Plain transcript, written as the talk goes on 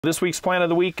This week's plant of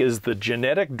the week is the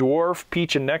genetic dwarf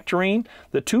peach and nectarine.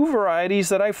 The two varieties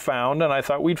that I found and I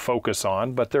thought we'd focus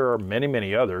on, but there are many,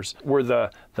 many others, were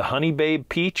the honey babe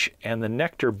peach and the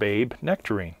nectar babe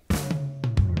nectarine.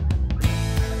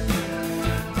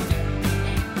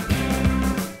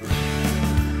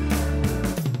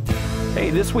 Hey,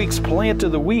 this week's plant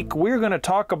of the week, we're going to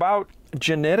talk about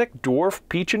genetic dwarf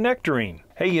peach and nectarine.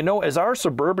 Hey, you know, as our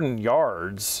suburban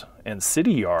yards and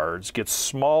city yards get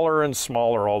smaller and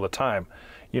smaller all the time,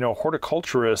 you know,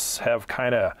 horticulturists have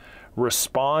kind of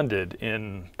responded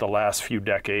in the last few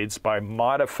decades by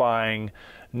modifying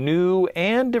new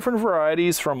and different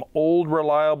varieties from old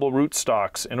reliable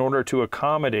rootstocks in order to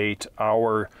accommodate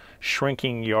our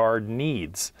shrinking yard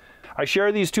needs. I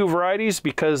share these two varieties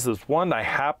because there's one I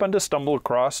happened to stumble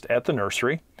across at the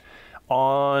nursery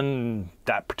on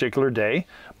that particular day,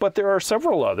 but there are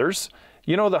several others.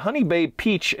 You know, the honey babe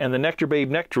peach and the nectar babe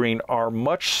nectarine are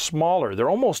much smaller. They're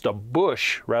almost a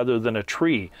bush rather than a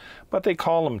tree, but they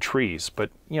call them trees. But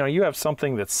you know, you have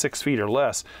something that's 6 feet or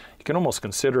less, you can almost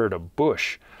consider it a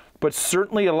bush. But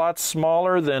certainly a lot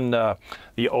smaller than the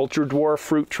ultra dwarf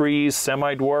fruit trees,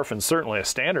 semi-dwarf, and certainly a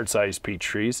standard sized peach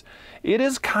trees. It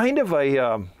is kind of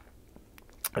a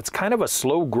it's kind of a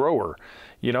slow grower.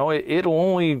 You know, it'll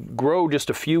only grow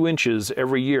just a few inches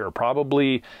every year.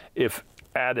 Probably, if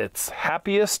at its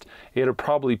happiest, it'll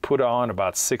probably put on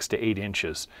about 6 to 8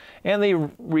 inches. And they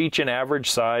reach an average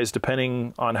size,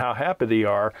 depending on how happy they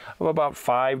are, of about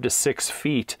 5 to 6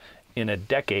 feet in a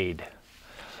decade.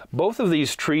 Both of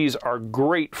these trees are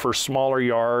great for smaller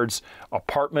yards,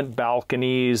 apartment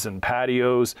balconies and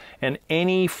patios, and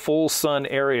any full sun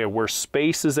area where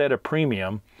space is at a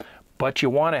premium, but you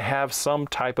want to have some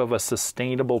type of a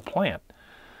sustainable plant.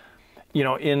 You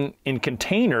know, in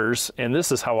containers, and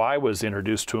this is how I was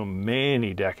introduced to them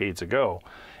many decades ago,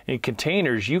 in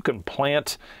containers you can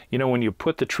plant, you know, when you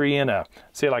put the tree in a,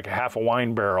 say like a half a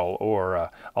wine barrel or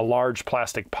a large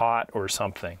plastic pot or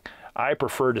something. I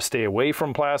prefer to stay away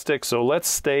from plastic, so let's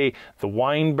stay the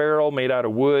wine barrel made out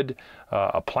of wood,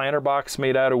 a planter box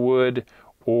made out of wood,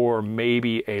 or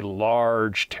maybe a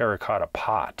large terracotta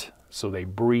pot so they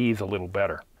breathe a little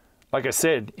better. Like I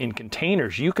said, in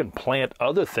containers you can plant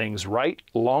other things right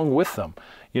along with them.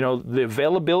 You know, the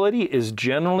availability is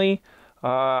generally,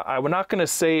 I'm not going to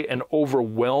say an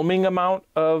overwhelming amount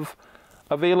of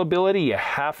availability. You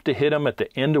have to hit them at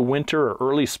the end of winter or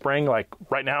early spring, like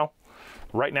right now.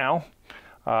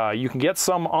 You can get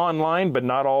some online, but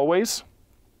not always.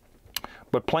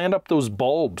 But plant up those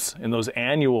bulbs and those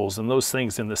annuals and those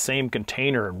things in the same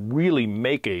container and really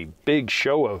make a big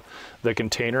show of the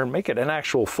container and make it an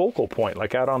actual focal point,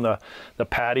 like out on the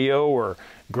patio or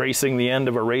gracing the end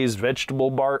of a raised vegetable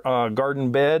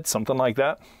garden bed, something like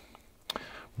that.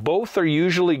 Both are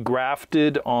usually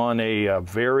grafted on a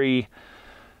very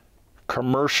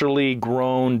commercially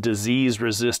grown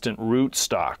disease-resistant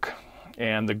rootstock.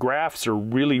 And the grafts are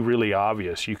really, really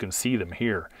obvious. You can see them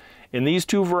here. In these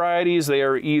two varieties, they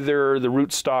are either the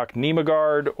rootstock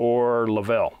Nemagard or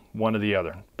Lavelle, one or the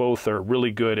other. Both are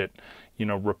really good at, you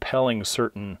know, repelling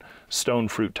certain stone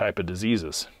fruit type of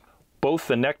diseases. Both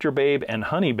the nectar babe and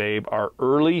honey babe are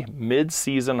early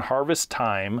mid-season harvest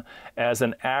time as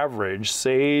an average,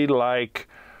 say like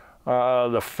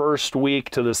the first week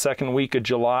to the second week of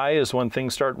July is when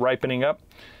things start ripening up.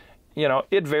 You know,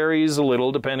 it varies a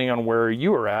little depending on where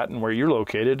you are at and where you're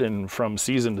located and from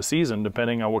season to season,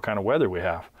 depending on what kind of weather we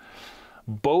have.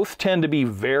 Both tend to be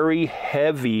very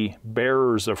heavy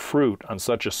bearers of fruit on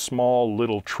such a small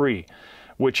little tree,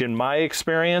 which in my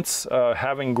experience,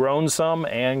 having grown some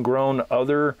and grown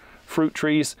other fruit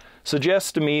trees,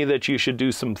 suggests to me that you should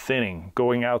do some thinning,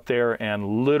 going out there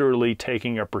and literally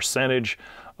taking a percentage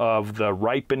of the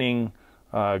ripening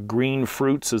green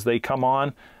fruits as they come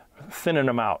on, thinning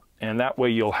them out. And that way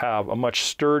you'll have a much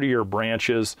sturdier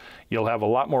branches, you'll have a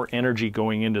lot more energy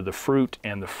going into the fruit,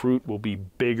 and the fruit will be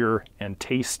bigger and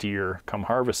tastier come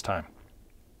harvest time.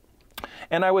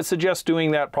 And I would suggest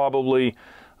doing that probably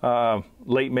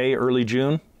late May, early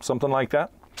June, something like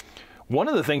that. One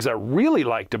of the things I really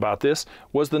liked about this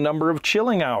was the number of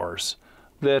chilling hours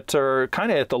that are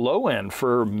kind of at the low end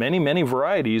for many, many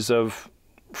varieties of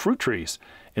fruit trees.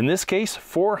 In this case,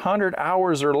 400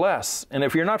 hours or less. And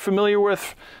if you're not familiar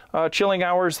with chilling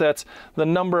hours, that's the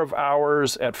number of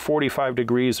hours at 45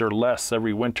 degrees or less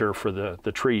every winter for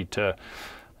the tree to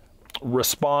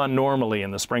respond normally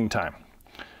in the springtime.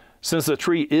 Since the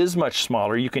tree is much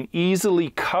smaller, you can easily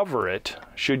cover it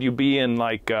should you be in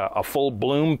like a full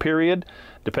bloom period,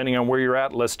 depending on where you're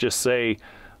at. Let's just say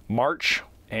March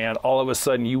and all of a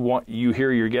sudden you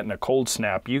hear you're getting a cold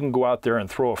snap, you can go out there and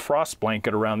throw a frost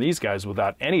blanket around these guys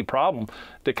without any problem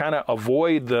to kind of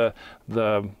avoid the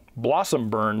blossom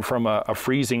burn from a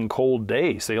freezing cold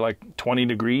day, say like 20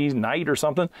 degrees night or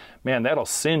something. Man, that'll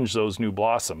singe those new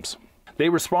blossoms. They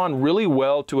respond really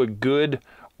well to a good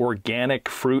organic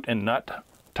fruit and nut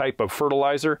type of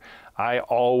fertilizer. I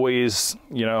always,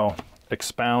 you know,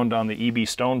 expound on the EB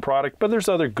Stone product, but there's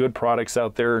other good products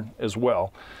out there as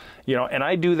well. You know, and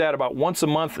I do that about once a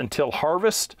month until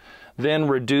harvest, then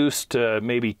reduce to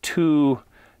maybe two,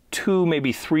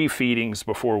 maybe 3 feedings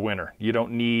before winter. You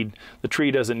don't need, the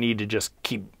tree doesn't need to just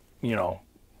keep, you know,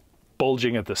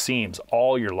 bulging at the seams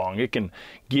all year long. It can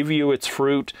give you its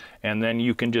fruit, and then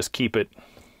you can just keep it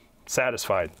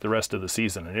satisfied the rest of the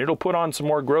season, and it'll put on some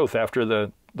more growth after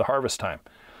the harvest time.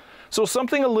 So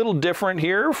something a little different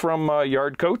here from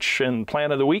Yard Coach and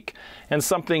Plant of the Week, and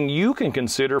something you can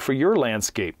consider for your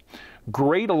landscape.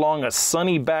 Great along a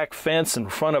sunny back fence in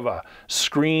front of a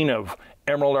screen of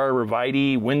Emerald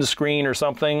Arborvitae, windscreen or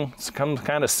something, some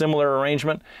kind of similar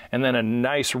arrangement, and then a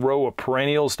nice row of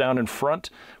perennials down in front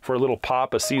for a little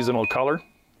pop of seasonal color.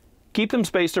 Keep them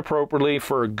spaced appropriately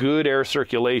for good air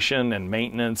circulation and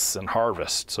maintenance and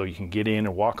harvest, so you can get in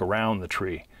and walk around the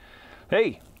tree.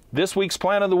 Hey, this week's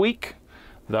Plant of the Week,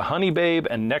 the Honey Babe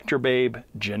and Nectar Babe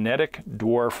Genetic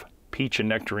Dwarf Peach and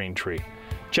Nectarine Tree.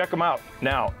 Check them out.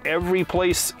 Now, every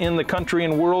place in the country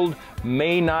and world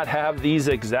may not have these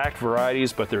exact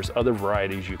varieties, but there's other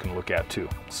varieties you can look at too.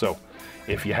 So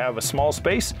if you have a small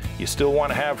space, you still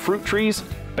want to have fruit trees,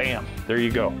 bam, there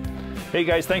you go. Hey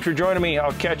guys, thanks for joining me.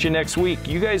 I'll catch you next week.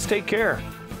 You guys take care.